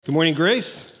Good morning,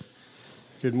 Grace.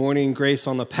 Good morning, Grace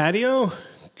on the patio.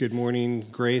 Good morning,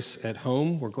 Grace at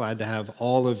home. We're glad to have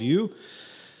all of you.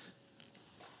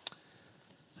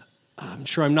 I'm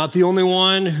sure I'm not the only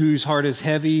one whose heart is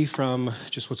heavy from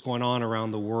just what's going on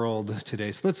around the world today.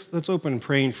 So let's open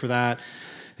praying for that,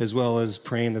 as well as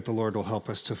praying that the Lord will help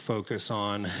us to focus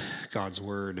on God's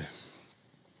word.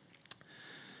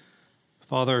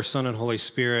 Father, Son, and Holy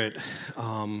Spirit,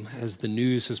 as the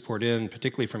news has poured in,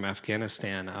 particularly from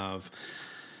Afghanistan, of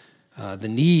the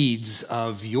needs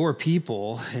of your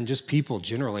people, and just people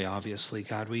generally, obviously,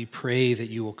 God, we pray that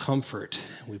you will comfort.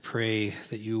 We pray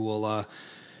that you will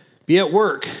be at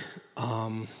work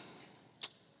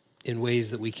in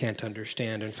ways that we can't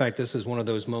understand. In fact, this is one of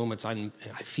those moments I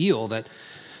feel that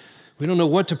we don't know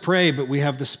what to pray, but we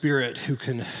have the Spirit who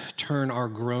can turn our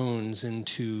groans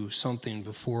into something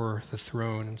before the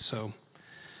throne. And so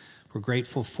we're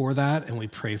grateful for that, and we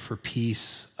pray for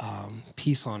peace,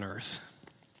 peace on earth.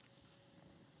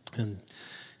 And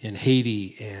in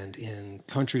Haiti and in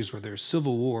countries where there's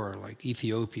civil war, like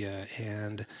Ethiopia,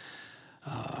 and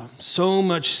so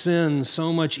much sin,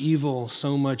 so much evil,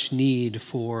 so much need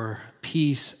for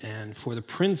peace, and for the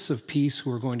Prince of Peace, who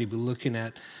we're going to be looking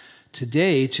at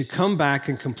today, to come back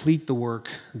and complete the work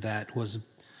that was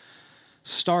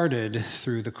started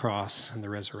through the cross and the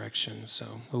resurrection. So,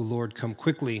 oh Lord, come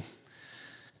quickly.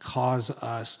 Cause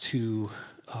us to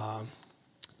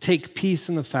take peace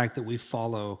in the fact that we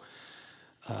follow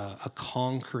a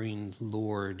conquering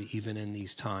Lord, even in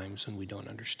these times when we don't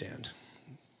understand.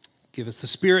 Give us the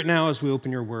Spirit now as we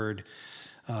open your word.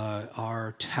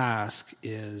 Our task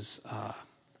is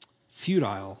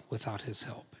futile without his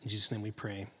help. In Jesus' name we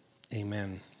pray.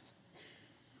 Amen.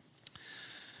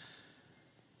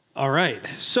 All right,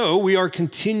 so we are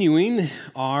continuing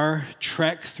our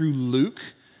trek through Luke.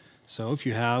 So if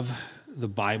you have the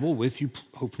Bible with you,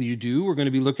 hopefully you do, we're going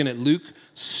to be looking at Luke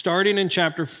starting in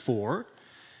chapter 4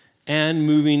 and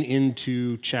moving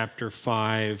into chapter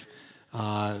 5.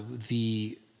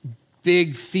 The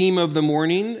big theme of the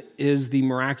morning is the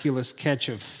miraculous catch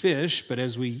of fish, but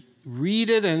as we read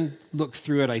it and look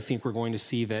through it, I think we're going to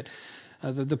see that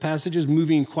the passage is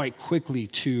moving quite quickly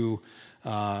to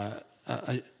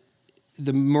the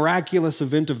miraculous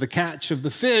event of the catch of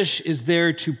the fish is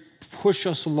there to push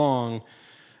us along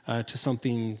to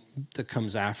something that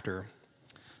comes after.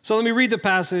 So let me read the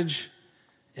passage,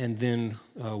 and then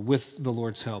with the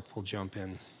Lord's help, we'll jump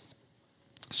in.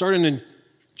 Starting in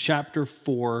chapter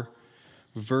 4,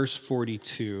 verse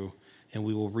 42, and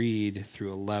we will read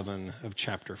through 11 of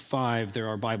chapter 5. There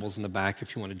are Bibles in the back.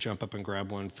 If you want to jump up and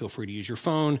grab one, feel free to use your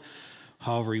phone,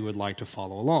 however you would like to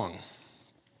follow along.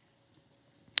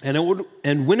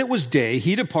 And when it was day,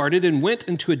 he departed and went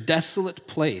into a desolate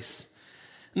place.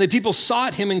 And the people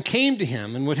sought him and came to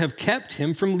him and would have kept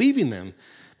him from leaving them.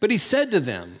 But he said to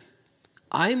them,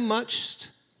 I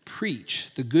must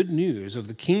preach the good news of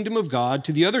the kingdom of God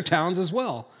to the other towns as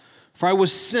well, for I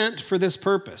was sent for this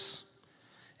purpose.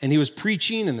 And he was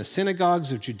preaching in the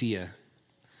synagogues of Judea.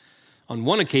 On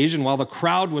one occasion, while the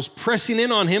crowd was pressing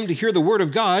in on him to hear the word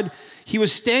of God, he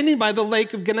was standing by the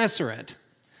lake of Gennesaret.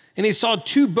 And he saw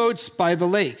 2 boats by the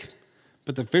lake,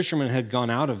 but the fishermen had gone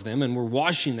out of them and were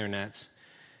washing their nets.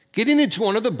 Getting into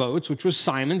one of the boats, which was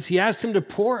Simon's, he asked him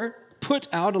to put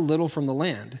out a little from the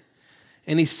land.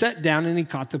 And he sat down and he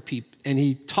taught the people. I'm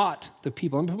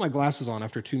going to put my glasses on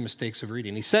after 2 mistakes of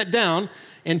reading. He sat down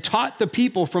and taught the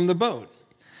people from the boat.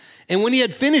 And when he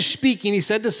had finished speaking, he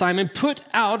said to Simon, put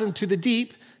out into the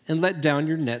deep and let down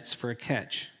your nets for a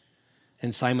catch.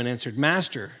 And Simon answered,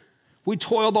 Master, we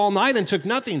toiled all night and took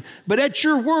nothing, but at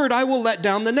your word I will let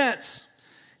down the nets.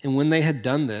 And when they had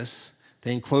done this,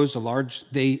 they enclosed a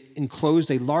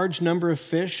large number of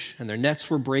fish, and their nets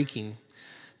were breaking.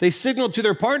 They signaled to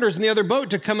their partners in the other boat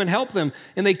to come and help them,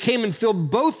 and they came and filled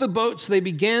both the boats, so they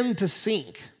began to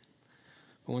sink.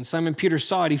 But when Simon Peter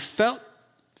saw it, he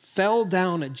fell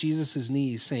down at Jesus'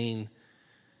 knees, saying,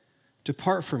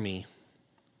 Depart from me,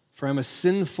 for I'm a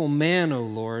sinful man, O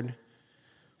Lord.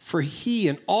 For he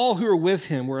and all who were with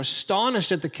him were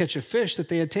astonished at the catch of fish that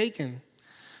they had taken.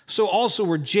 So also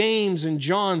were James and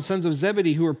John, sons of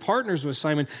Zebedee, who were partners with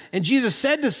Simon. And Jesus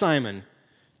said to Simon,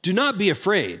 Do not be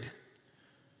afraid.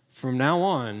 From now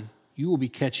on, you will be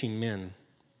catching men.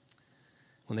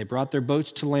 When they brought their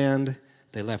boats to land,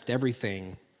 they left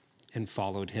everything and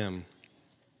followed him.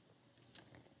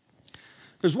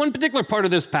 There's one particular part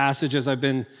of this passage, as I've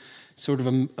been sort of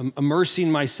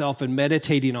immersing myself and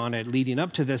meditating on it leading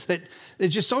up to this, that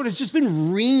it's just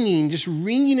been ringing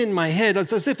in my head.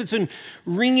 It's as if it's been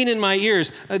ringing in my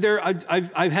ears.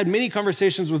 I've had many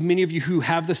conversations with many of you who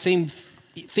have the same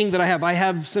thing that I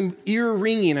have some ear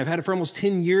ringing. I've had it for almost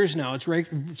 10 years now.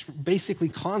 It's basically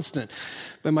constant.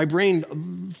 But my brain,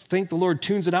 thank the Lord,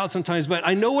 tunes it out sometimes. But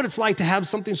I know what it's like to have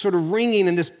something sort of ringing.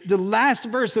 And the last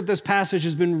verse of this passage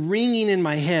has been ringing in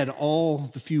my head all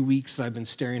the few weeks that I've been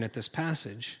staring at this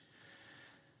passage.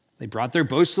 They brought their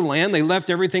boats to the land. They left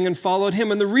everything and followed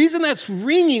him. And the reason that's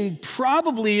ringing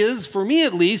probably is, for me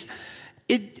at least,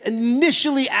 it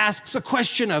initially asks a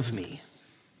question of me.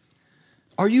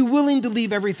 Are you willing to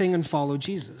leave everything and follow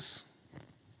Jesus?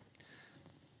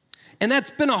 And that's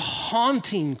been a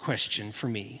haunting question for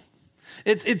me.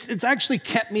 It's actually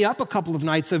kept me up a couple of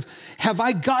nights of, have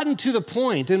I gotten to the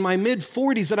point in my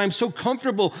mid-40s that I'm so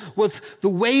comfortable with the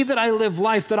way that I live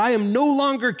life that I am no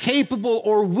longer capable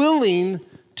or willing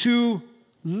to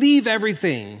leave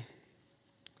everything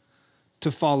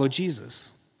to follow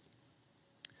Jesus?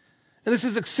 And this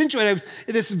is accentuated.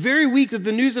 This very week, that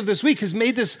the news of this week has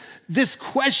made this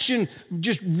question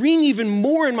just ring even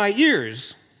more in my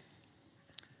ears.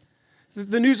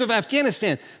 The news of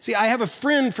Afghanistan. See, I have a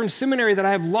friend from seminary that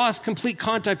I have lost complete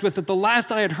contact with, that the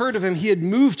last I had heard of him, he had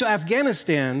moved to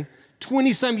Afghanistan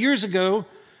 20-some years ago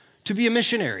to be a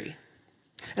missionary.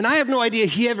 And I have no idea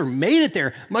he ever made it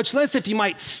there, much less if he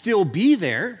might still be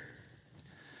there.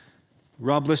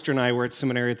 Rob Lister and I were at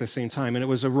seminary at the same time, and it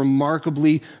was a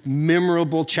remarkably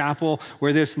memorable chapel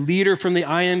where this leader from the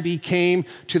IMB came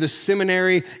to the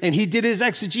seminary, and he did his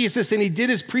exegesis, and he did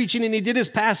his preaching, and he did his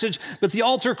passage, but the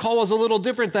altar call was a little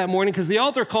different that morning, because the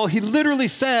altar call, he literally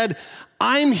said,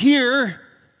 I'm here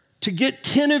to get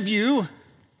 10 of you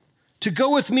to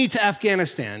go with me to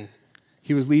Afghanistan.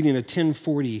 He was leading a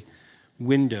 1040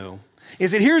 window. He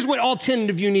said, here's what all 10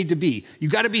 of you need to be. You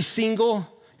got to be single.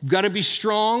 You've got to be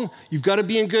strong, you've got to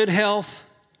be in good health,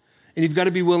 and you've got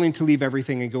to be willing to leave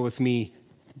everything and go with me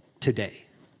today.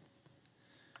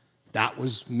 That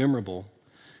was memorable.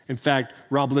 In fact,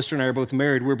 Rob Lister and I are both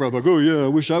married. We're both like, oh yeah, I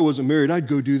wish I wasn't married. I'd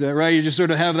go do that, right? You just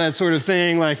sort of have that sort of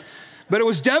thing. But it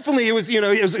was definitely, it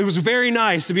was very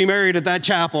nice to be married at that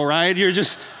chapel, right? You're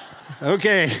just,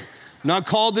 okay, not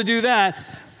called to do that.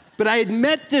 But I had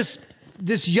met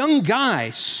this young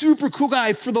guy, super cool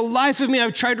guy. For the life of me,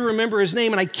 I've tried to remember his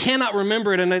name, and I cannot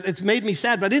remember it, and it's made me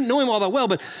sad, but I didn't know him all that well.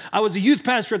 But I was a youth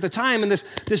pastor at the time, and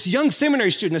this young seminary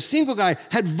student, a single guy,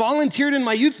 had volunteered in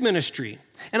my youth ministry.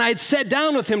 And I had sat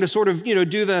down with him to sort of,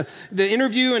 do the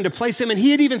interview and to place him. And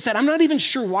he had even said, I'm not even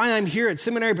sure why I'm here at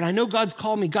seminary, but I know God's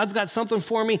called me. God's got something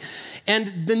for me. And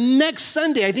the next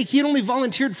Sunday, I think he had only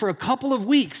volunteered for a couple of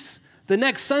weeks. The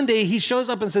next Sunday, he shows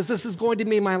up and says, this is going to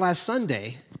be my last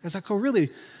Sunday. I was like, oh, really?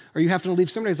 Are you having to leave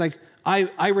seminary? He's like,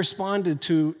 I responded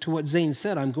to what Zane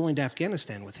said. I'm going to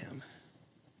Afghanistan with him.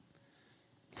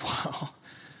 Wow.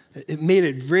 It made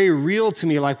it very real to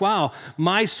me, like, wow,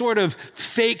 my sort of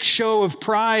fake show of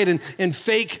pride and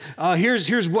fake,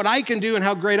 here's what I can do and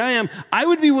how great I am. I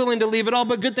would be willing to leave it all,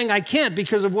 but good thing I can't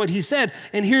because of what he said.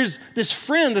 And here's this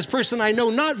friend, this person I know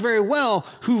not very well,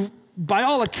 who, by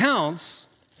all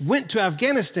accounts, went to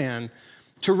Afghanistan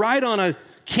to ride on a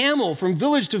camel from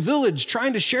village to village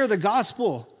trying to share the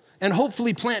gospel and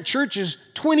hopefully plant churches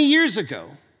 20 years ago.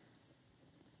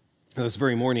 This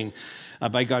very morning,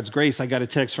 by God's grace, I got a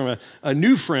text from a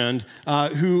new friend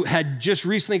who had just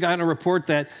recently gotten a report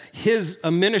that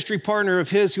a ministry partner of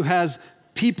his who has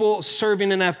people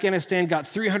serving in Afghanistan got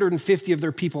 350 of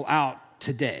their people out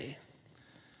today.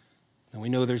 And we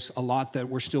know there's a lot that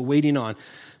we're still waiting on.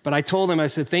 But I told him, I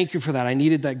said, thank you for that. I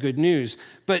needed that good news.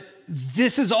 But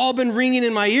this has all been ringing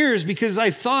in my ears because I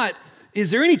thought,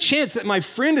 is there any chance that my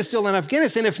friend is still in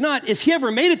Afghanistan? If not, if he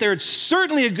ever made it there, it's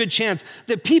certainly a good chance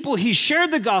that people he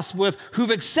shared the gospel with who've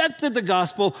accepted the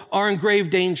gospel are in grave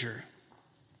danger.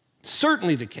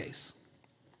 Certainly the case.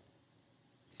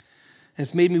 And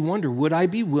it's made me wonder, would I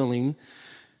be willing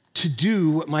to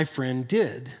do what my friend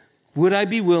did? Would I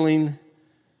be willing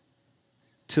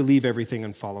to leave everything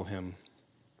and follow him?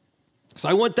 So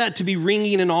I want that to be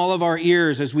ringing in all of our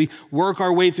ears as we work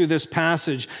our way through this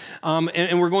passage.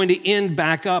 And we're going to end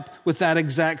back up with that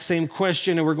exact same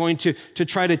question, and we're going to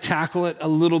try to tackle it a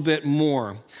little bit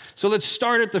more. So let's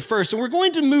start at the first. And we're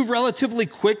going to move relatively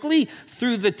quickly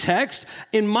through the text.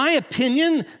 In my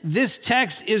opinion, this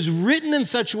text is written in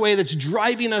such a way that's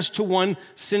driving us to one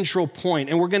central point.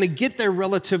 And we're going to get there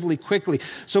relatively quickly.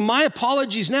 So my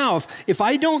apologies now. If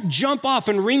I don't jump off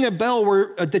and ring a bell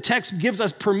where the text gives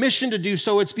us permission to do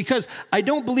so, it's because I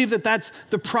don't believe that that's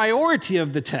the priority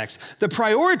of the text. The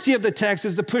priority of the text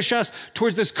is to push us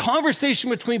towards this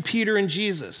conversation between Peter and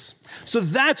Jesus. So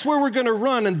that's where we're going to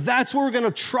run, and that's where we're going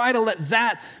to try to let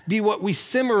that be what we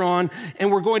simmer on, and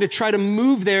we're going to try to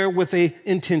move there with a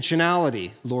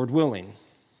intentionality, Lord willing.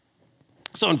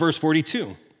 So in verse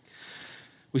 42,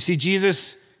 We see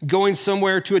Jesus going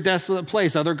somewhere to a desolate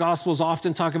place. Other gospels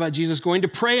often talk about Jesus going to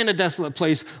pray in a desolate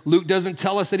place. Luke doesn't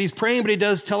tell us that he's praying, but he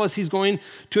does tell us he's going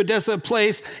to a desolate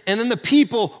place. And then the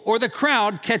people or the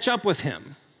crowd catch up with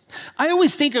him. I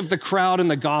always think of the crowd in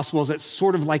the gospels as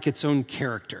sort of like its own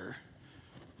character,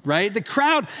 right? The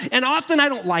crowd, and often I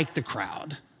don't like the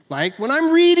crowd. Like when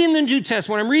I'm reading the New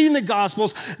Testament, when I'm reading the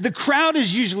Gospels, the crowd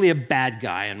is usually a bad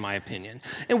guy in my opinion.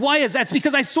 And why is that? It's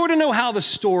because I sort of know how the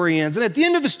story ends. And at the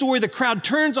end of the story, the crowd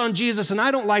turns on Jesus, and I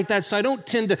don't like that, so I don't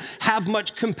tend to have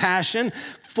much compassion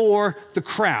for the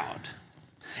crowd.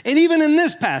 And even in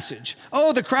this passage,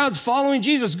 the crowd's following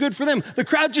Jesus, good for them. The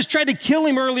crowd just tried to kill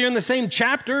him earlier in the same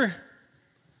chapter.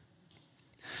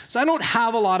 So I don't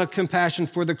have a lot of compassion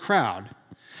for the crowd.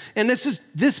 And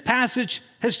this passage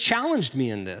has challenged me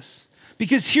in this.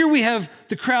 Because here we have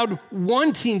the crowd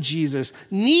wanting Jesus,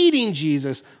 needing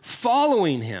Jesus,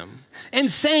 following him,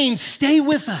 and saying, stay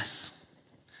with us.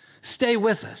 Stay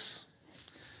with us.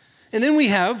 And then we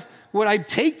have what I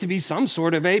take to be some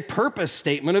sort of a purpose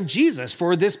statement of Jesus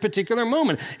for this particular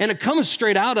moment. And it comes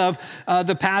straight out of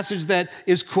the passage that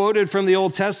is quoted from the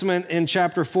Old Testament in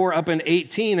chapter 4 up in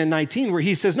 18 and 19, where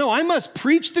he says, no, I must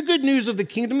preach the good news of the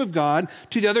kingdom of God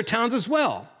to the other towns as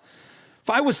well.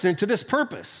 For I was sent to this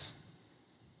purpose.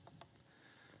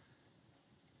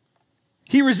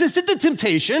 He resisted the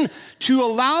temptation to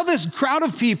allow this crowd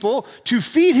of people to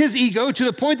feed his ego to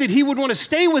the point that he would want to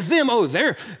stay with them.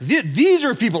 These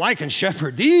are people I can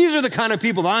shepherd. These are the kind of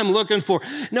people that I'm looking for.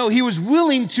 No, he was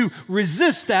willing to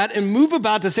resist that and move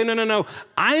about to say, no.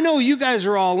 I know you guys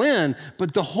are all in,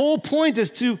 but the whole point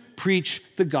is to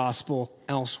preach the gospel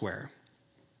elsewhere.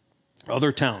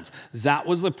 Other towns. That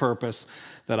was the purpose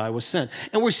that I was sent.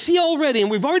 And we see already, and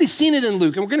we've already seen it in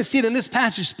Luke, and we're going to see it in this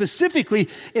passage specifically,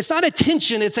 it's not a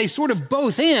tension, it's a sort of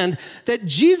both and, that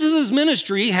Jesus'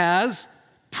 ministry has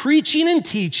preaching and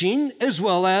teaching as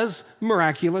well as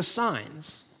miraculous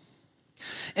signs.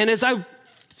 And as I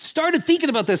started thinking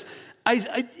about this,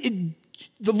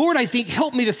 the Lord, I think,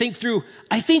 helped me to think through,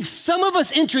 I think some of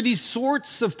us enter these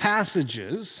sorts of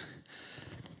passages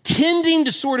tending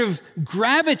to sort of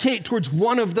gravitate towards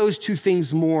one of those two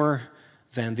things more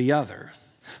than the other.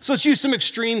 So let's use some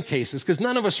extreme cases because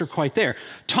none of us are quite there.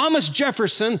 Thomas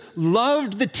Jefferson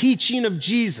loved the teaching of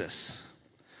Jesus,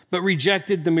 but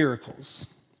rejected the miracles.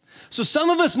 So some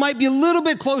of us might be a little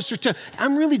bit closer to,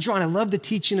 I'm really drawn, I love the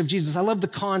teaching of Jesus. I love the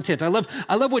content. I love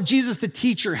what Jesus the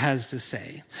teacher has to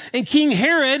say. And King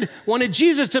Herod wanted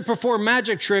Jesus to perform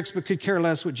magic tricks, but could care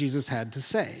less what Jesus had to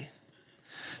say.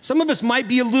 Some of us might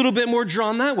be a little bit more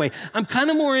drawn that way. I'm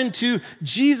kind of more into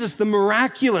Jesus, the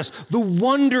miraculous, the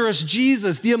wondrous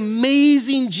Jesus, the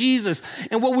amazing Jesus.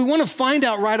 And what we want to find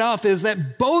out right off is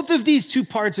that both of these two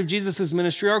parts of Jesus'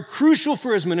 ministry are crucial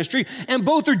for his ministry, and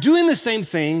both are doing the same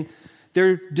thing.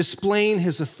 They're displaying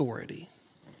his authority.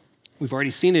 We've already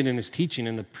seen it in his teaching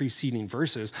in the preceding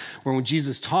verses, where when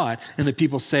Jesus taught and the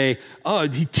people say,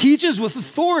 he teaches with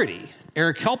authority.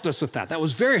 Eric helped us with that. That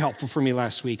was very helpful for me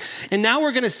last week. And now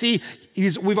we're going to see,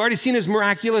 we've already seen his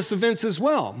miraculous events as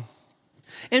well.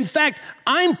 In fact,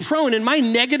 I'm prone, in my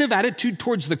negative attitude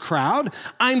towards the crowd,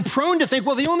 I'm prone to think,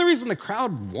 well, the only reason the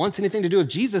crowd wants anything to do with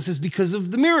Jesus is because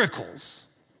of the miracles.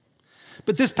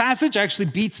 But this passage actually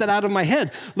beats that out of my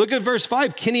head. Look at verse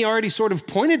 5. Kenny already sort of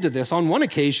pointed to this on one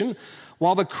occasion,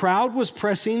 while the crowd was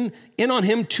pressing in on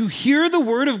him to hear the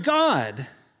word of God.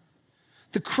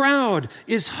 The crowd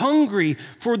is hungry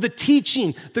for the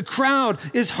teaching. The crowd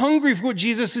is hungry for what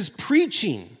Jesus is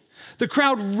preaching. The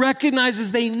crowd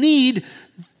recognizes they need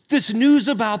this news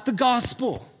about the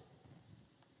gospel.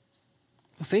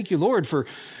 Well, thank you, Lord, for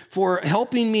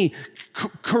helping me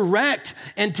correct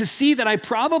and to see that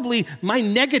my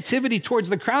negativity towards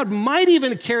the crowd might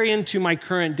even carry into my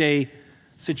current day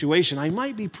situation. I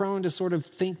might be prone to sort of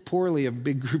think poorly of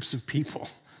big groups of people.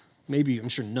 Maybe, I'm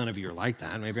sure none of you are like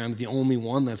that. Maybe I'm the only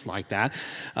one that's like that.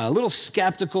 A little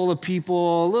skeptical of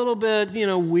people, a little bit,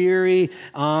 weary.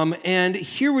 And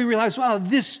here we realize, wow,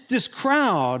 this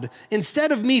crowd,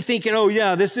 instead of me thinking, oh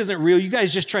yeah, this isn't real, you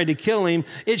guys just tried to kill him,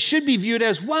 it should be viewed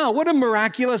as, wow, what a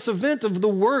miraculous event of the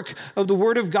work of the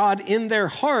word of God in their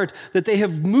heart, that they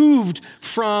have moved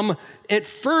from, at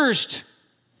first,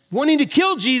 wanting to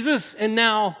kill Jesus, and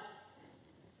now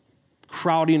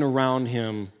crowding around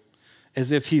him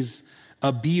as if he's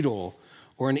a Beatle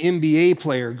or an NBA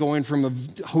player going from a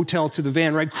hotel to the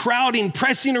van, right? Crowding,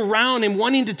 pressing around him,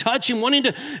 wanting to touch him, wanting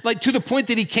to, to the point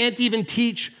that he can't even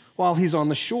teach while he's on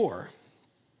the shore.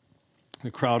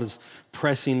 The crowd is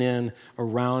pressing in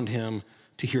around him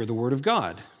to hear the word of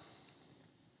God.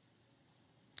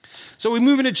 So we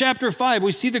move into chapter 5.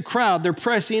 We see the crowd. They're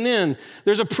pressing in.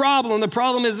 There's a problem. The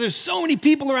problem is there's so many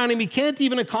people around him, he can't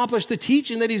even accomplish the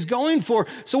teaching that he's going for.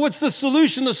 So what's the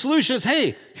solution? The solution is,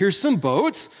 hey, here's some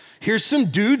boats. Here's some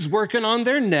dudes working on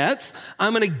their nets.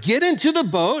 I'm going to get into the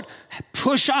boat,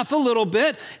 push off a little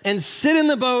bit, and sit in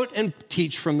the boat and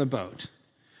teach from the boat,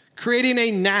 creating a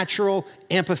natural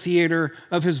amphitheater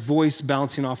of his voice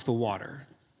bouncing off the water.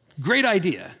 Great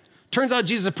idea. Turns out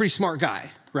Jesus is a pretty smart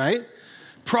guy, right?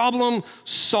 Problem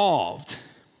solved.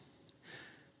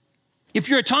 If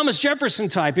you're a Thomas Jefferson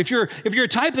type, if you're a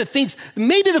type that thinks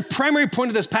maybe the primary point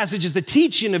of this passage is the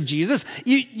teaching of Jesus,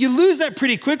 you lose that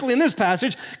pretty quickly in this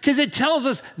passage because it tells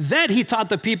us that he taught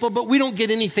the people, but we don't get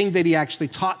anything that he actually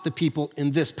taught the people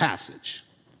in this passage.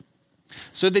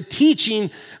 So the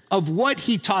teaching of what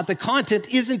he taught, the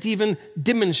content, isn't even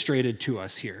demonstrated to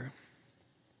us here.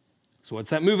 So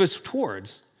what's that move us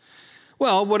towards?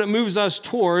 Well, what it moves us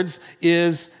towards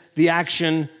is the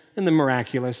action and the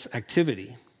miraculous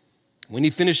activity. When he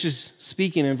finishes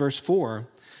speaking in verse 4,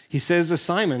 he says to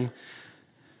Simon,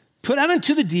 "Put out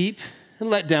into the deep and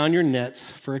let down your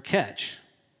nets for a catch."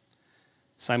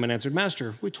 Simon answered,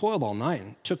 "Master, we toiled all night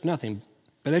and took nothing,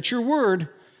 but at your word,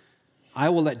 I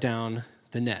will let down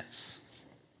the nets."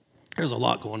 There's a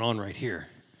lot going on right here,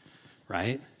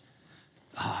 right?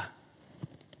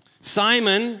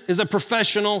 Simon is a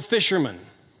professional fisherman.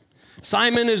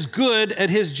 Simon is good at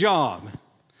his job.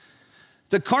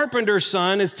 The carpenter's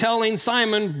son is telling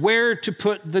Simon where to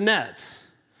put the nets.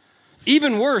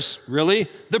 Even worse, really,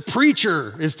 the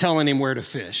preacher is telling him where to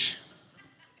fish.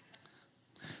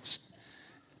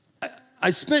 I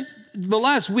spent the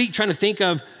last week trying to think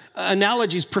of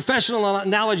analogies, professional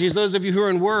analogies, those of you who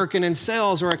are in work and in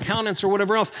sales or accountants or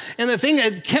whatever else. And the thing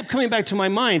that kept coming back to my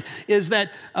mind is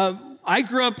that I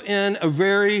grew up in a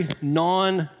very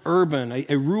non-urban,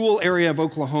 a rural area of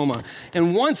Oklahoma.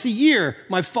 And once a year,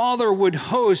 my father would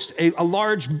host a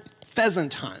large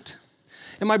pheasant hunt.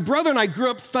 And my brother and I grew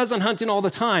up pheasant hunting all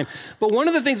the time. But one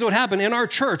of the things that would happen in our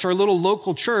church, our little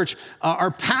local church,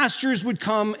 our pastors would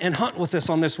come and hunt with us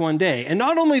on this one day. And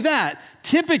not only that,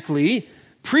 typically,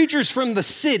 preachers from the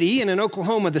city, and in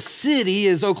Oklahoma, the city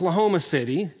is Oklahoma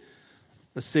City,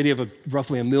 a city of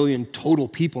roughly 1 million total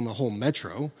people in the whole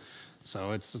metro.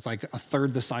 So it's like a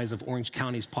third the size of Orange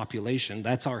County's population.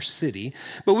 That's our city.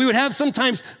 But we would have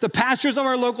sometimes the pastors of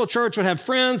our local church would have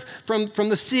friends from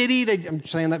the city. I'm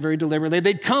saying that very deliberately.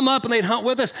 They'd come up and they'd hunt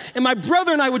with us. And my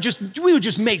brother and I would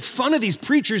just make fun of these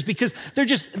preachers because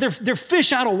they're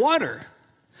fish out of water.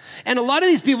 And a lot of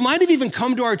these people might have even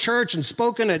come to our church and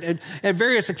spoken at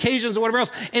various occasions or whatever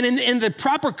else. And in the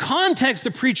proper context, the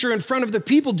preacher in front of the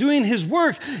people doing his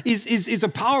work is a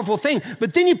powerful thing.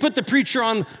 But then you put the preacher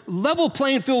on level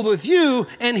playing field with you,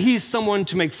 and he's someone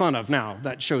to make fun of. Now,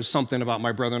 that shows something about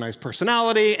my brother and I's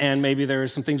personality, and maybe there are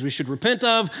some things we should repent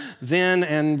of then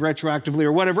and retroactively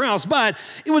or whatever else. But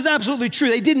it was absolutely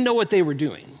true. They didn't know what they were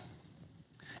doing.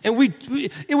 And we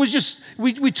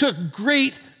took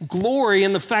great glory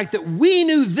in the fact that we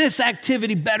knew this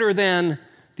activity better than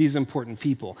these important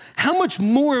people. How much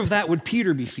more of that would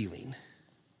Peter be feeling?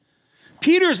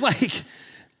 Peter's like,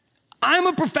 I'm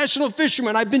a professional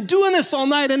fisherman. I've been doing this all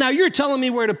night, and now you're telling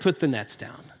me where to put the nets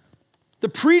down. The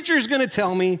preacher's going to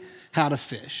tell me how to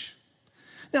fish.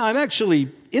 Now, I'm actually,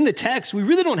 in the text, we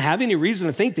really don't have any reason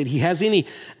to think that he has any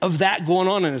of that going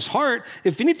on in his heart.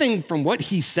 If anything, from what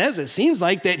he says, it seems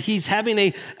like that he's having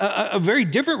a very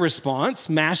different response.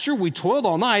 Master, we toiled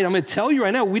all night. I'm going to tell you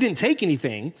right now, we didn't take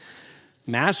anything.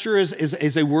 Master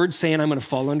is a word saying I'm going to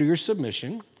fall under your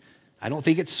submission. I don't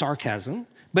think it's sarcasm.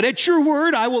 But at your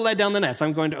word, I will let down the nets.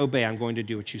 I'm going to obey. I'm going to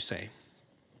do what you say.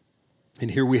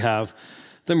 And here we have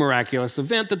the miraculous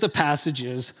event that the passage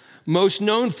is most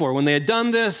known for. When they had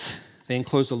done this, they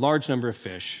enclosed a large number of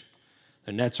fish.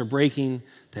 Their nets are breaking.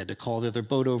 They had to call the other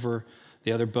boat over.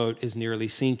 The other boat is nearly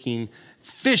sinking.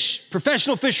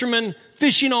 Professional fishermen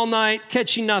fishing all night,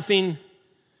 catching nothing.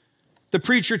 The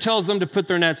preacher tells them to put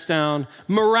their nets down.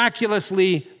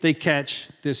 Miraculously, they catch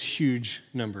this huge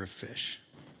number of fish.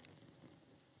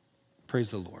 Praise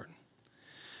the Lord.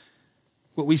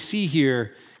 What we see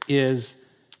here is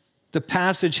the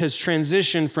passage has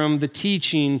transitioned from the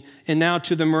teaching and now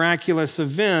to the miraculous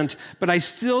event, but I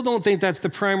still don't think that's the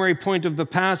primary point of the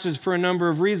passage for a number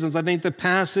of reasons. I think the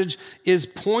passage is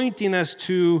pointing us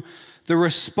to the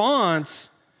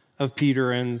response of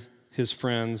Peter and his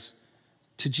friends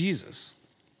to Jesus.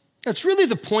 That's really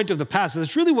the point of the passage.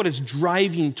 That's really what it's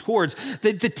driving towards.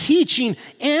 The teaching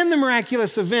and the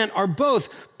miraculous event are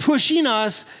both pushing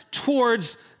us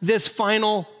towards this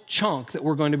final chunk that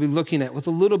we're going to be looking at with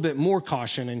a little bit more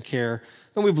caution and care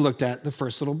than we've looked at the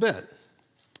first little bit.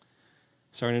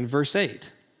 Starting in verse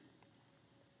 8.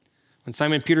 When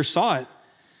Simon Peter saw it,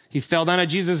 he fell down at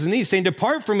Jesus' knees, saying,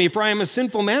 "Depart from me, for I am a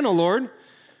sinful man, O Lord."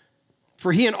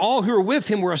 For he and all who were with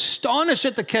him were astonished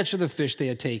at the catch of the fish they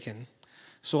had taken.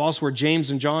 So also were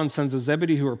James and John, sons of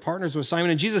Zebedee, who were partners with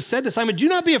Simon. And Jesus said to Simon, "Do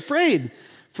not be afraid.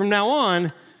 From now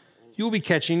on, you will be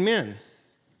catching men."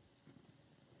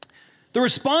 The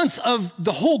response of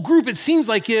the whole group, it seems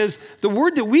like, is the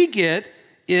word that we get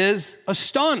is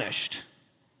astonished.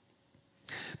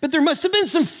 But there must have been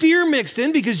some fear mixed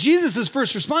in, because Jesus'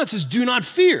 first response is, "Do not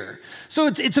fear." So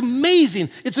it's amazing.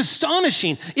 It's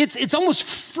astonishing. It's almost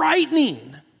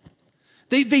frightening.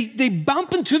 They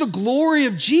bump into the glory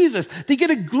of Jesus. They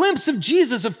get a glimpse of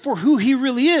Jesus for who he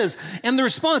really is. And the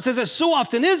response, as it so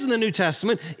often is in the New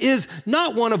Testament, is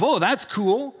not one of, "Oh, that's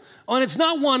cool." And it's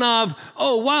not one of,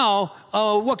 "Oh,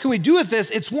 wow, what can we do with this?"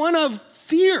 It's one of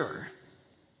fear.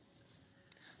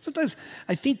 Sometimes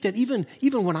I think that even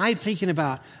when I'm thinking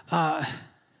about,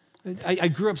 I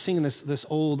grew up singing this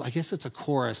old, I guess it's a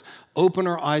chorus, "Open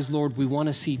our eyes, Lord, we want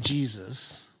to see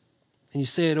Jesus." And you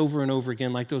say it over and over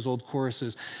again like those old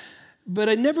choruses. But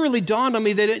it never really dawned on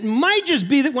me that it might just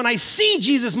be that when I see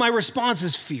Jesus, my response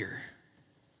is fear.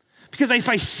 Because if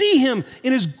I see him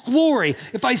in his glory,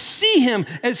 if I see him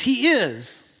as he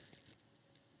is,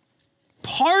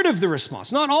 part of the response,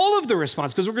 not all of the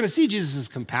response, because we're going to see Jesus'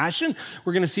 compassion,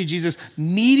 we're going to see Jesus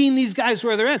meeting these guys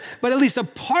where they're at, but at least a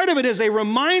part of it is a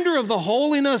reminder of the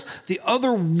holiness, the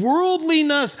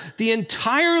otherworldliness, the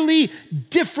entirely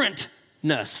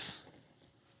differentness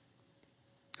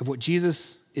of what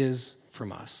Jesus is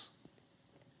from us.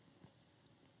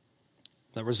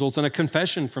 That results in a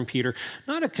confession from Peter.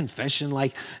 Not a confession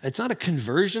like, it's not a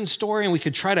conversion story, and we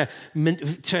could try to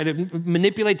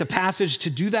manipulate the passage to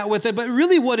do that with it. But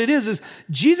really what it is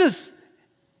Jesus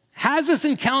has this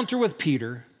encounter with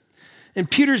Peter,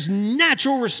 and Peter's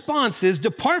natural response is,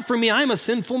 "Depart from me, I'm a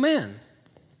sinful man."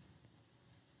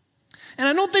 And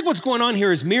I don't think what's going on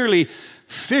here is merely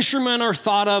fishermen are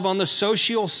thought of on the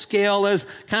social scale as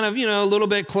kind of, a little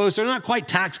bit closer. They're not quite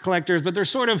tax collectors, but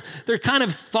they're kind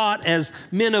of thought as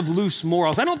men of loose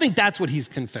morals. I don't think that's what he's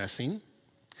confessing.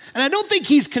 And I don't think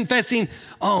he's confessing,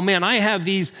 "Oh man, I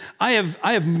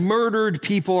have murdered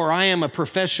people, or I am a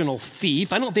professional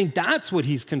thief." I don't think that's what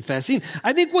he's confessing.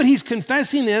 I think what he's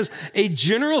confessing is a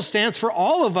general stance for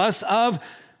all of us of,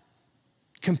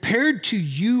 compared to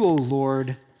you, O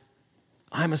Lord,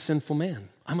 I'm a sinful man.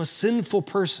 I'm a sinful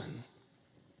person.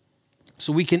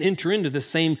 So we can enter into the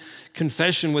same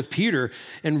confession with Peter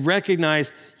and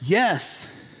recognize, yes,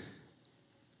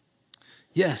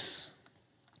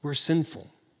 we're sinful.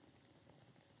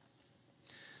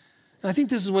 And I think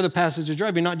this is where the passage is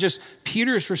driving, not just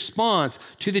Peter's response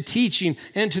to the teaching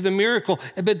and to the miracle,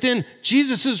 but then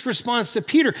Jesus' response to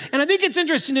Peter. And I think it's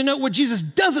interesting to note what Jesus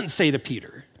doesn't say to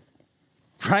Peter,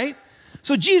 right?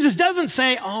 So Jesus doesn't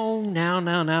say, "Oh,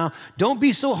 now, don't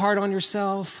be so hard on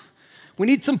yourself. We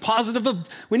need some positive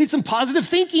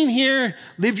thinking here.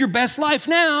 Live your best life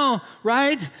now,"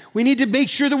 right? We need to make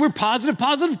sure that we're positive.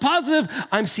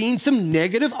 I'm seeing some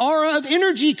negative aura of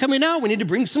energy coming out. We need to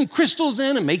bring some crystals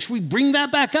in and make sure we bring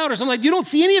that back out or something. Like, you don't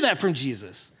see any of that from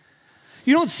Jesus.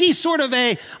 You don't see sort of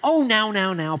a, "Oh,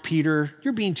 now, Peter,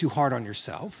 you're being too hard on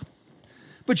yourself."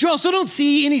 But you also don't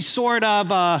see any sort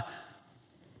of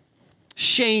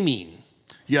shaming.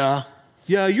 Yeah,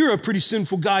 you're a pretty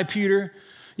sinful guy, Peter.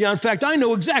 Yeah, in fact, I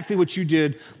know exactly what you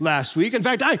did last week. In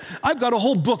fact, I've got a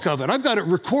whole book of it. I've got it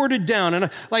recorded down. And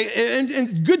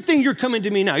good thing you're coming to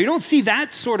me now. You don't see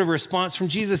that sort of response from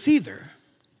Jesus either.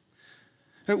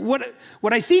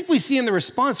 What I think we see in the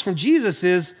response from Jesus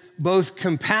is both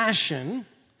compassion,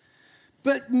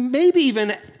 but maybe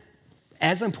even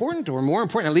as important, or more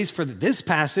important, at least for this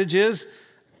passage, is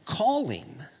calling.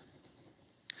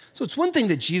 So it's one thing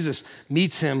that Jesus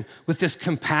meets him with this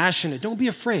compassionate, "Don't be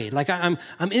afraid. Like, I'm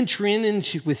entering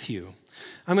into with you.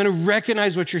 I'm going to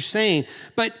recognize what you're saying."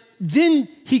 But then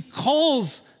he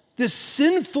calls this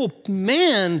sinful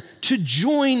man to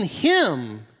join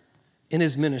him in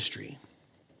his ministry.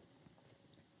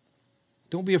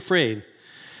 "Don't be afraid.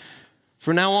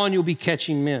 From now on, you'll be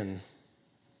catching men."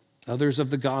 Others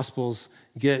of the Gospels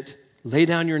get, "Lay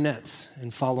down your nets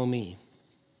and follow me."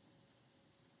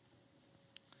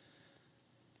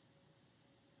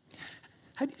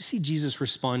 How do you see Jesus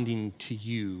responding to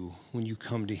you when you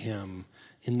come to him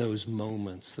in those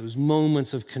moments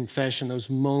of confession, those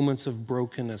moments of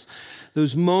brokenness,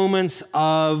 those moments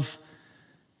of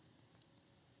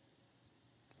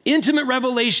intimate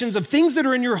revelations of things that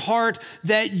are in your heart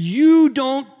that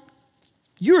you're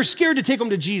scared to take them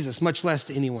to Jesus, much less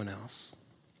to anyone else?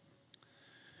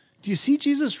 Do you see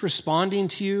Jesus responding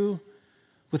to you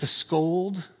with a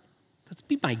scold? Let's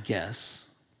be my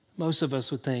guess. Most of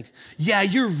us would think, yeah,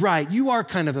 you're right. You are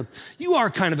kind of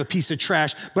a piece of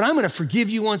trash, but I'm going to forgive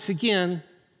you once again.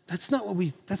 That's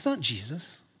not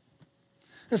Jesus.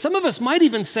 And some of us might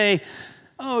even say,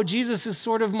 oh, Jesus is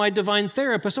sort of my divine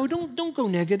therapist. Oh, don't go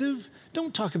negative.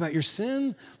 Don't talk about your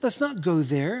sin. Let's not go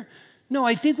there. No,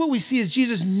 I think what we see is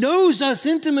Jesus knows us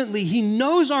intimately. He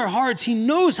knows our hearts. He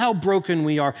knows how broken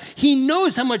we are. He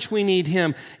knows how much we need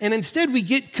him. And instead we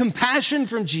get compassion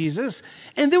from Jesus,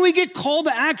 and then we get called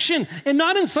to action. And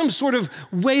not in some sort of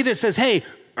way that says, hey,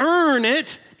 earn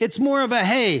it. It's more of a,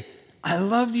 hey, I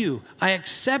love you. I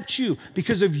accept you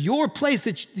because of your faith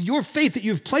that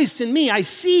you've placed in me. I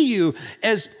see you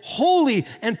as holy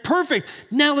and perfect.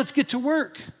 Now let's get to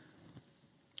work.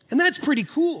 And that's pretty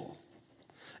cool.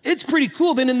 It's pretty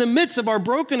cool that in the midst of our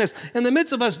brokenness, in the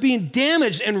midst of us being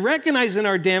damaged and recognizing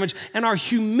our damage and our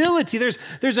humility, there's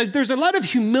a lot of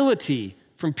humility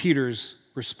from Peter's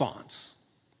response.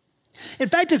 In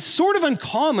fact, it's sort of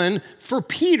uncommon for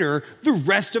Peter the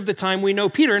rest of the time we know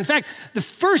Peter. In fact, the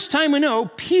first time we know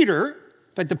Peter,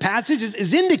 but the passage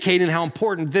is indicating how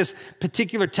important this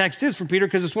particular text is for Peter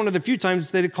because it's one of the few times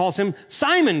that it calls him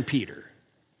Simon Peter.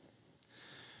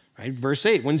 Right? Verse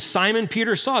 8, when Simon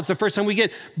Peter saw, it's the first time we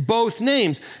get both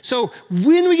names. So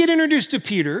when we get introduced to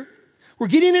Peter, we're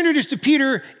getting introduced to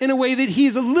Peter in a way that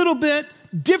he's a little bit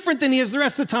different than he is the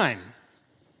rest of the time.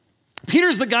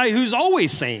 Peter's the guy who's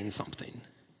always saying something.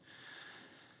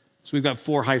 So we've got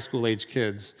 4 high school age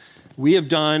kids. We have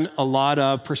done a lot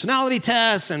of personality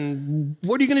tests and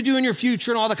what are you going to do in your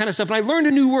future and all that kind of stuff. And I learned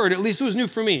a new word, at least it was new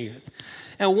for me.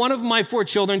 And one of my 4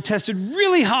 children tested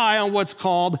really high on what's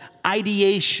called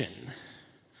ideation.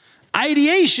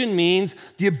 Ideation means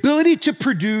the ability to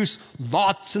produce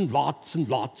lots and lots and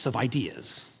lots of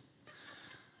ideas.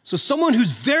 So someone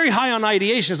who's very high on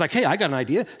ideation is like, hey, I got an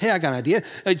idea. Hey, I got an idea.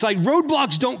 It's like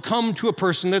roadblocks don't come to a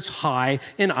person that's high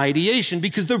in ideation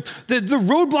because the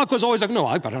roadblock was always like, no,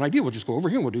 I've got an idea. We'll just go over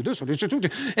here and we'll do this.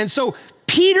 And so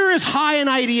Peter is high in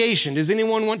ideation. Does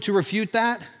anyone want to refute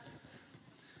that?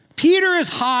 Peter is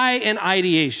high in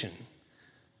ideation.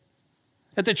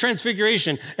 At the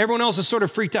Transfiguration, everyone else is sort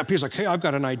of freaked out. Peter's like, hey, I've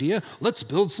got an idea. Let's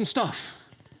build some stuff.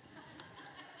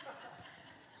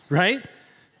 Right?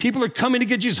 People are coming to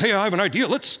get Jesus. Hey, I have an idea.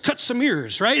 Let's cut some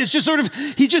ears, right? It's just sort of,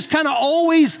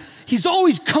 he's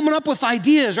always coming up with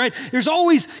ideas, right? There's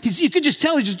always, you could just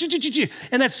tell,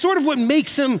 and that's sort of what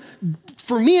makes him,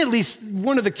 for me at least,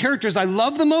 one of the characters I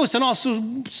love the most and also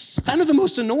kind of the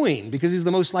most annoying because he's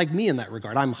the most like me in that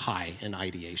regard. I'm high in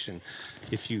ideation,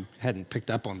 if you hadn't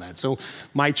picked up on that. So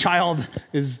my child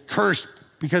is cursed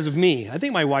because of me. I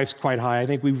think my wife's quite high. I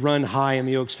think we run high in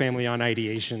the Oaks family on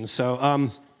ideation.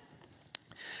 So,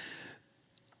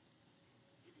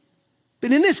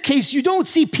 but in this case, you don't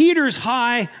see Peter's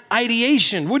high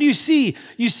ideation. What do you see?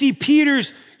 You see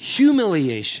Peter's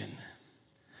humiliation.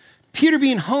 Peter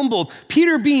being humbled.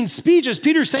 Peter being speechless.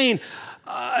 Peter saying,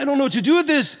 I don't know what to do with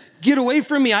this. Get away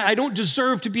from me. I don't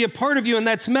deserve to be a part of you. And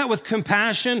that's met with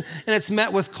compassion and it's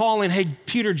met with calling, hey,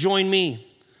 Peter, join me.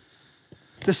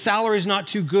 The salary is not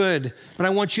too good, but I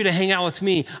want you to hang out with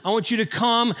me. I want you to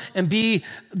come and be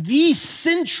the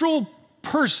central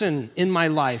person in my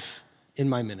life, in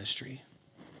my ministry.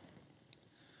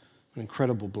 An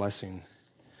incredible blessing,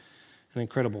 an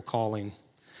incredible calling.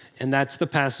 And that's the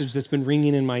passage that's been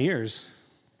ringing in my ears.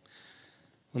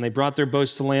 When they brought their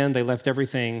boats to land, they left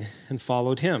everything and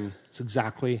followed him. It's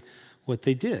exactly what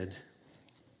they did.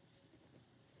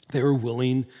 They were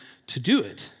willing to do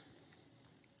it.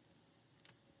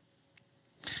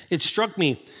 It struck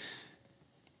me.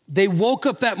 They woke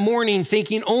up that morning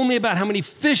thinking only about how many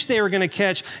fish they were going to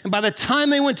catch. And by the time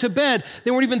they went to bed,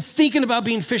 they weren't even thinking about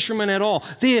being fishermen at all.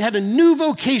 They had a new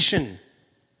vocation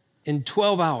in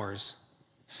 12 hours,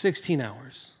 16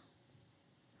 hours.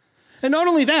 And not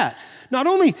only that, not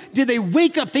only did they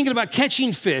wake up thinking about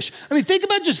catching fish, I mean, think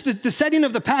about just the setting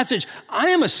of the passage. I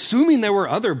am assuming there were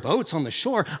other boats on the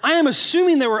shore. I am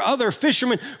assuming there were other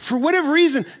fishermen. For whatever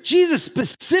reason, Jesus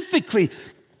specifically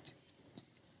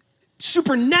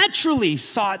supernaturally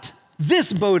sought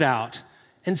this boat out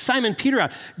and Simon Peter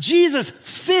out. Jesus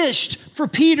fished for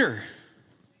Peter.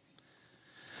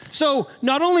 So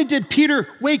not only did Peter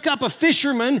wake up a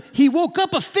fisherman, he woke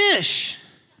up a fish.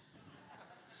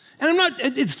 And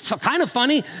it's kind of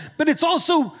funny, but it's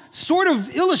also sort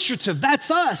of illustrative. That's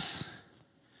us.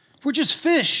 We're just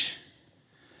fish.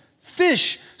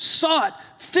 Fish sought,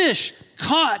 fish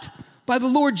caught by the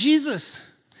Lord Jesus.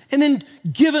 And then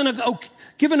given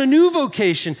a new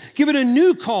vocation, given a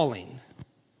new calling.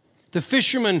 The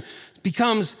fisherman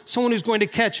becomes someone who's going to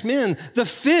catch men. The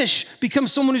fish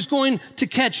becomes someone who's going to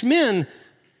catch men.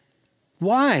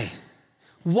 Why?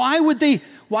 Why would they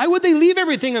leave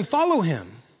everything and follow him?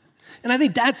 And I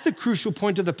think that's the crucial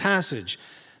point of the passage.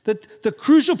 That the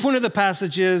crucial point of the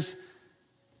passage is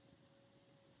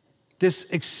this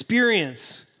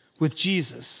experience with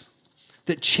Jesus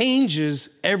that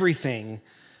changes everything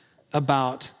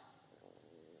about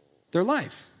their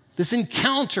life. This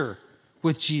encounter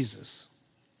with Jesus.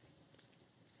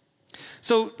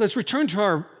 So let's return to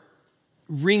our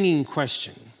ringing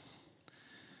question.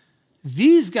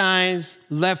 These guys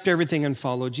left everything and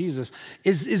followed Jesus.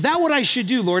 Is that what I should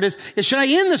do, Lord? Should I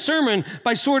end the sermon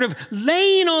by sort of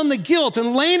laying on the guilt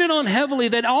and laying it on heavily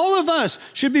that all of us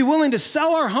should be willing to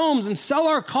sell our homes and sell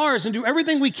our cars and do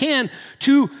everything we can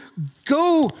to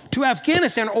go to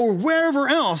Afghanistan or wherever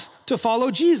else to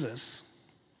follow Jesus?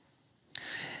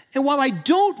 And while I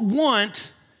don't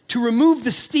want to remove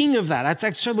the sting of that, that's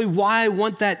actually why I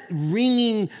want that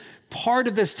ringing part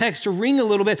of this text to ring a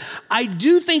little bit. I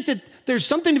do think that there's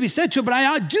something to be said to it, but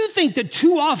I do think that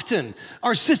too often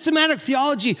our systematic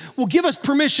theology will give us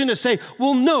permission to say,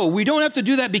 well, no, we don't have to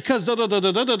do that because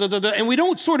and we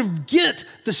don't sort of get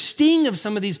the sting of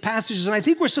some of these passages, and I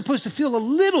think we're supposed to feel a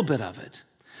little bit of it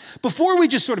before we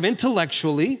just sort of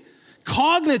intellectually,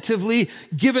 cognitively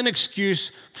give an excuse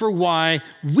for why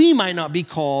we might not be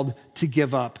called to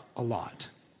give up a lot.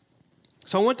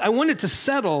 So I want it to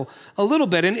settle a little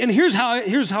bit. And here's how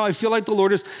I feel like the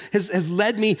Lord has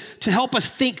led me to help us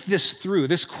think this through,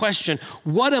 this question,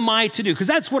 what am I to do? Because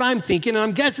that's what I'm thinking, and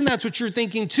I'm guessing that's what you're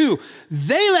thinking too.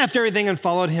 They left everything and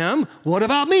followed him. What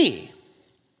about me?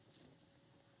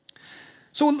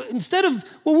 So instead of,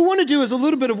 what we want to do is a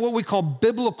little bit of what we call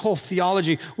biblical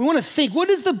theology. We want to think, what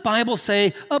does the Bible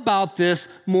say about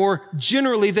this more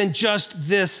generally than just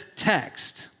this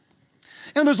text?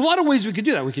 And there's a lot of ways we could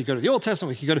do that. We could go to the Old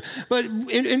Testament, but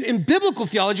in biblical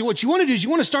theology, what you want to do is you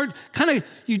want to start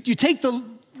you take the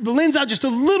lens out just a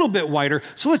little bit wider.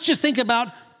 So let's just think about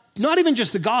not even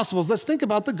just the Gospels, let's think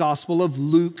about the Gospel of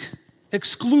Luke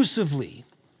exclusively.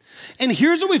 And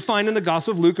here's what we find in the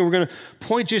Gospel of Luke, and we're going to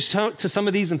point just to some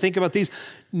of these and think about these.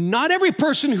 Not every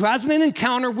person who has an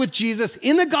encounter with Jesus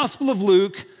in the Gospel of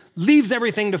Luke leaves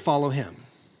everything to follow him.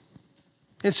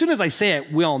 As soon as I say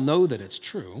it, we all know that it's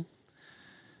true.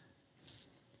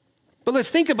 But let's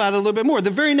think about it a little bit more. The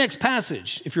very next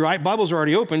passage, if your Bibles are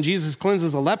already open, Jesus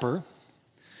cleanses a leper.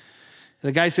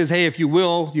 The guy says, hey, if you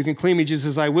will, you can clean me. Jesus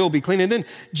says, I will be clean. And then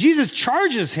Jesus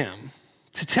charges him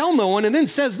to tell no one and then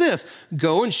says this,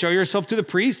 go and show yourself to the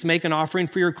priest, make an offering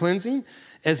for your cleansing,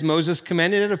 as Moses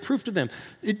commanded it of proof to them.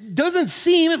 It doesn't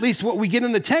seem, at least what we get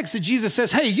in the text, that Jesus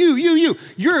says, hey,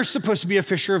 you're supposed to be a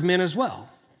fisher of men as well.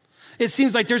 It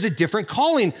seems like there's a different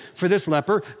calling for this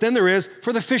leper than there is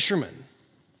for the fisherman.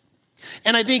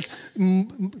 And I think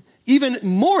even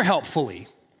more helpfully,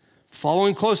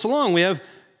 following close along, we have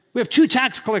two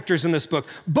tax collectors in this book,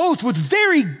 both with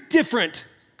very different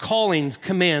callings,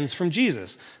 commands from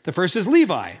Jesus. The first is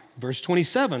Levi, verse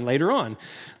 27, later on.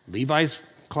 Levi's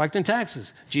collecting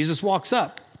taxes. Jesus walks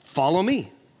up, follow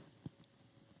me.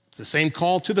 It's the same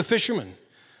call to the fisherman.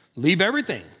 Leave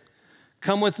everything,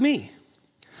 come with me.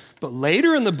 But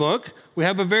later in the book, we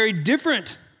have a very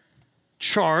different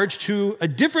charge to a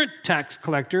different tax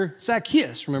collector,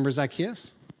 Zacchaeus. Remember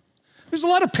Zacchaeus? There's a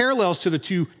lot of parallels to the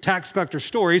two tax collector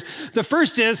stories. The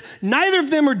first is neither of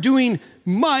them are doing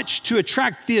much to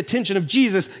attract the attention of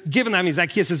Jesus, given that, I mean,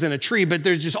 Zacchaeus is in a tree, but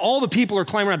there's just all the people are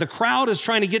climbing around. The crowd is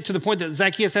trying to get to the point that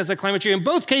Zacchaeus has to climb a tree. In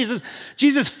both cases,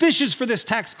 Jesus fishes for this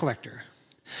tax collector.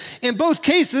 In both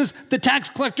cases, the tax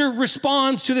collector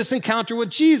responds to this encounter with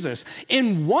Jesus.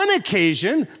 In one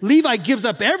occasion, Levi gives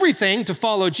up everything to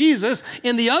follow Jesus.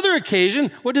 In the other occasion,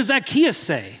 what does Zacchaeus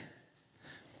say?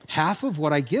 Half of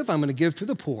what I give, I'm going to give to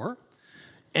the poor.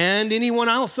 And anyone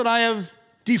else that I have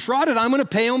defrauded, I'm going to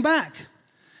pay them back.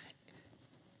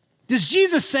 Does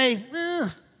Jesus say,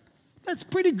 that's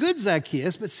pretty good,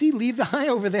 Zacchaeus, but see Levi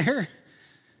over there?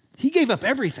 He gave up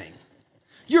everything.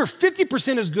 You're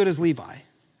 50% as good as Levi.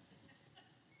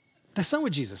 That's not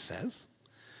what Jesus says.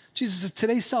 Jesus says,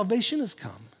 today's salvation has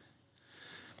come.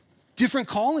 Different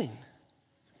calling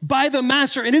by the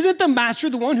master. And isn't the master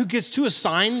the one who gets to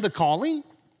assign the calling?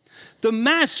 The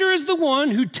master is the one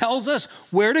who tells us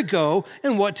where to go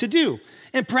and what to do.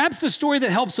 And perhaps the story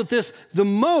that helps with this the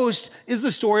most is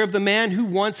the story of the man who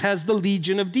once has the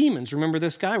legion of demons. Remember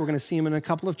this guy? We're going to see him in a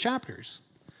couple of chapters.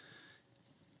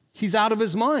 He's out of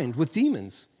his mind with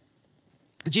demons.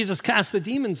 Jesus casts the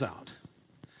demons out.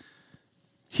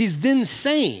 He's then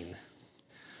sane.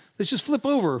 Let's just flip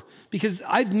over because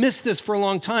I've missed this for a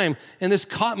long time, and this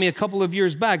caught me a couple of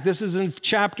years back. This is in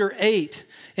chapter 8.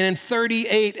 And in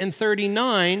 38 and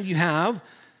 39, you have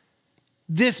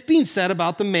This being said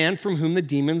about the man from whom the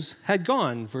demons had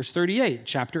gone, verse 38,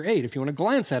 chapter 8, if you want to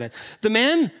glance at it. The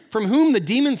man from whom the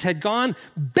demons had gone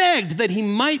begged that he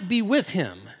might be with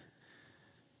him.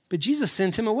 But Jesus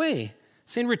sent him away,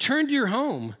 saying, return to your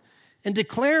home and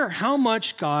declare how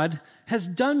much God has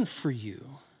done for you.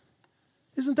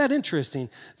 Isn't that interesting?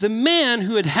 The man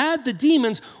who had had the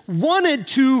demons wanted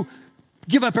to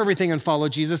give up everything and follow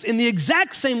Jesus in the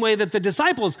exact same way that the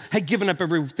disciples had given up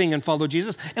everything and followed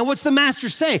Jesus. And what's the master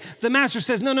say? The master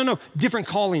says, no, different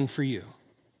calling for you.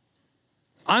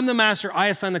 I'm the master, I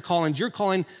assign the callings. Your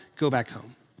calling, go back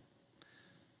home.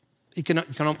 You can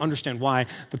understand why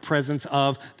the presence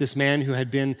of this man who had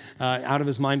been out of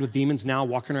his mind with demons now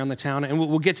walking around the town, and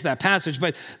we'll get to that passage,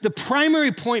 but the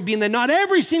primary point being that not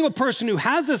every single person who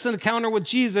has this encounter with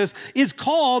Jesus is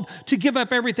called to give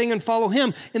up everything and follow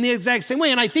him in the exact same way.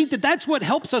 And I think that that's what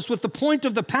helps us with the point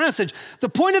of the passage. The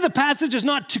point of the passage is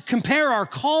not to compare our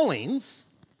callings.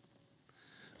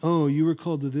 Oh, you were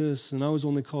called to this, and I was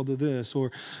only called to this.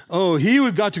 Or, oh, he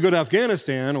got to go to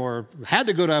Afghanistan, or had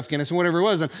to go to Afghanistan, whatever it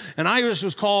was, and I just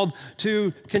was called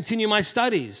to continue my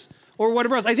studies, or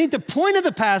whatever else. I think the point of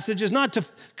the passage is not to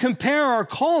compare our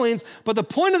callings, but the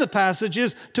point of the passage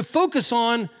is to focus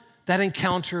on that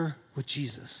encounter with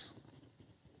Jesus.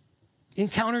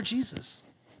 Encounter Jesus.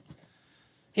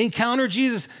 Encounter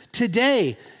Jesus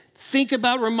today. Think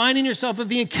about reminding yourself of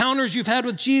the encounters you've had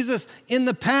with Jesus in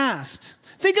the past.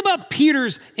 Think about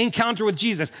Peter's encounter with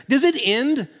Jesus. Does it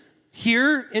end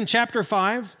here in chapter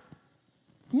 5?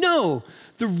 No.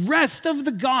 The rest of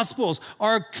the Gospels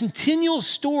are a continual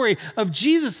story of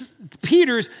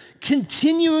Peter's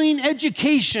continuing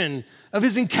education of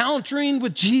his encountering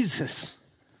with Jesus.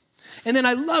 And then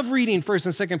I love reading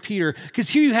 1st and 2nd Peter, because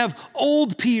here you have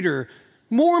old Peter,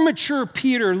 more mature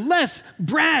Peter, less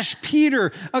brash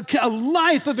Peter, a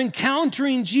life of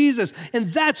encountering Jesus. And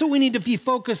that's what we need to be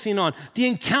focusing on. The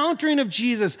encountering of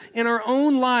Jesus in our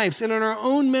own lives and in our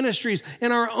own ministries,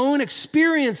 in our own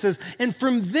experiences. And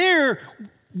from there,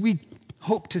 we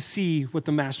hope to see what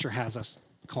the Master has us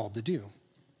called to do.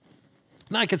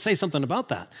 Now, I could say something about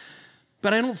that,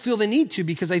 but I don't feel the need to,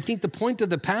 because I think the point of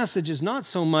the passage is not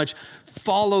so much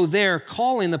follow their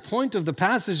calling. The point of the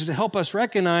passage is to help us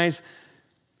recognize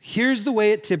here's the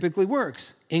way it typically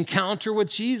works. Encounter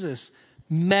with Jesus,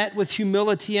 met with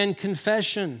humility and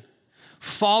confession,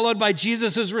 followed by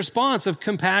Jesus' response of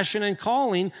compassion and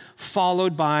calling,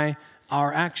 followed by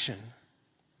our action.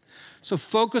 So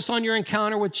focus on your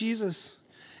encounter with Jesus,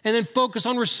 and then focus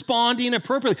on responding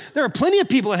appropriately. There are plenty of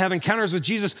people that have encounters with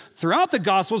Jesus throughout the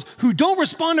Gospels who don't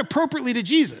respond appropriately to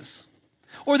Jesus,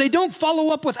 or they don't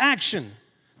follow up with action.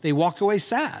 They walk away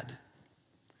sad.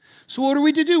 So what are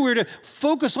we to do? We're to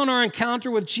focus on our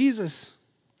encounter with Jesus,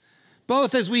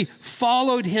 both as we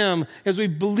followed him, as we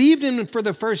believed in him for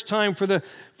the first time for the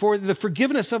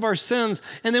forgiveness of our sins,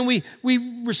 and then we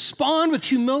respond with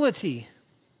humility.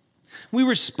 We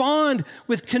respond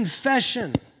with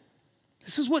confession.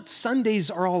 This is what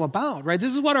Sundays are all about, right?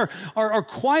 This is what our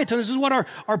quiet time, this is what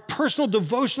our personal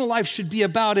devotional life should be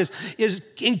about,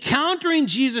 is encountering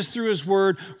Jesus through his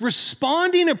word,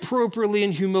 responding appropriately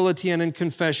in humility and in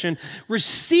confession,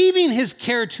 receiving his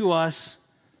care to us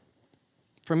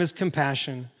from his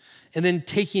compassion, and then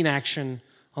taking action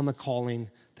on the calling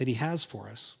that he has for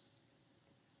us.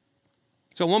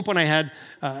 So at one point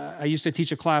I used to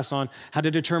teach a class on how to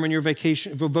determine your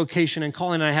vocation and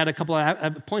calling, and I had a couple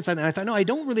of points on that. And I thought, no, I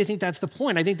don't really think that's the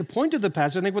point. I think the point of the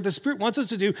passage, I think what the Spirit wants us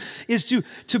to do is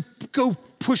to go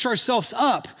push ourselves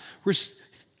up.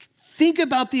 Think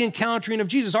about the encountering of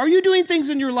Jesus. Are you doing things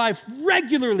in your life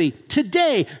regularly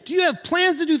today? Do you have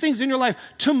plans to do things in your life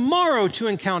tomorrow to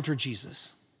encounter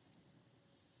Jesus?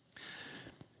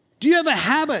 Do you have a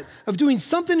habit of doing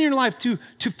something in your life to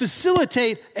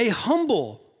facilitate a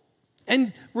humble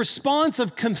and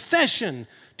responsive confession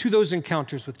to those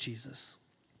encounters with Jesus?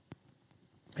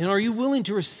 And are you willing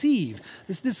to receive?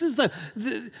 This is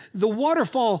the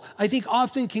waterfall, I think,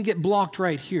 often can get blocked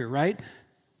right here, right?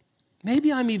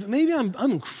 Maybe I'm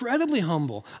incredibly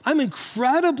humble. I'm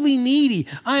incredibly needy.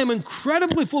 I am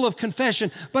incredibly full of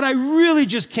confession, but I really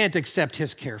just can't accept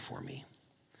his care for me.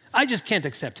 I just can't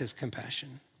accept his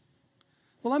compassion.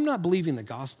 Well, I'm not believing the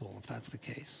gospel if that's the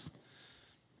case.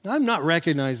 I'm not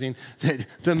recognizing that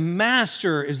the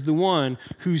master is the one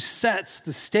who sets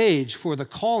the stage for the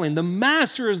calling. The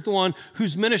master is the one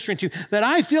who's ministering to. That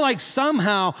I feel like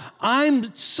somehow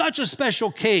I'm such a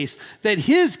special case that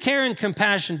his care and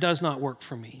compassion does not work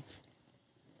for me.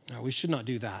 No, we should not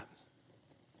do that.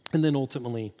 And then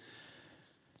ultimately,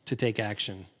 to take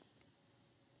action.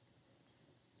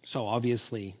 So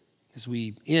obviously, as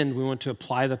we end, we want to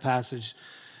apply the passage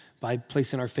by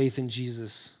placing our faith in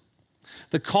Jesus.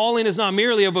 The calling is not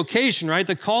merely a vocation, right?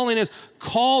 The calling is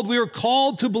called. We are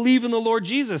called to believe in the Lord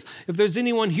Jesus. If there's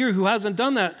anyone here who hasn't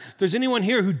done that, if there's anyone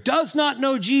here who does not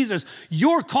know Jesus,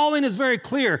 your calling is very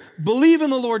clear. Believe in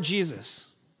the Lord Jesus.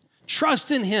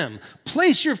 Trust in him.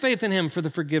 Place your faith in him for the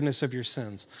forgiveness of your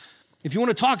sins. If you want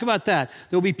to talk about that,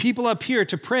 there'll be people up here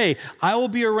to pray. I will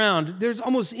be around. There's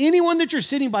almost anyone that you're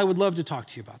sitting by would love to talk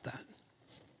to you about that.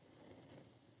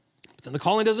 But then the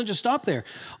calling doesn't just stop there.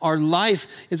 Our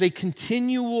life is a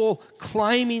continual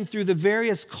climbing through the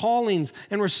various callings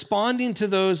and responding to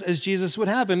those as Jesus would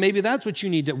have. And maybe that's what you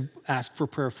need to ask for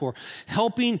prayer for.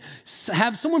 Helping,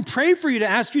 have someone pray for you to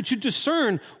ask you to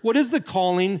discern what is the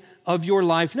calling of your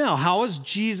life now. How is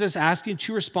Jesus asking you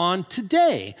to respond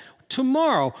today,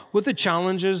 tomorrow, with the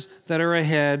challenges that are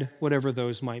ahead, whatever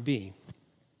those might be?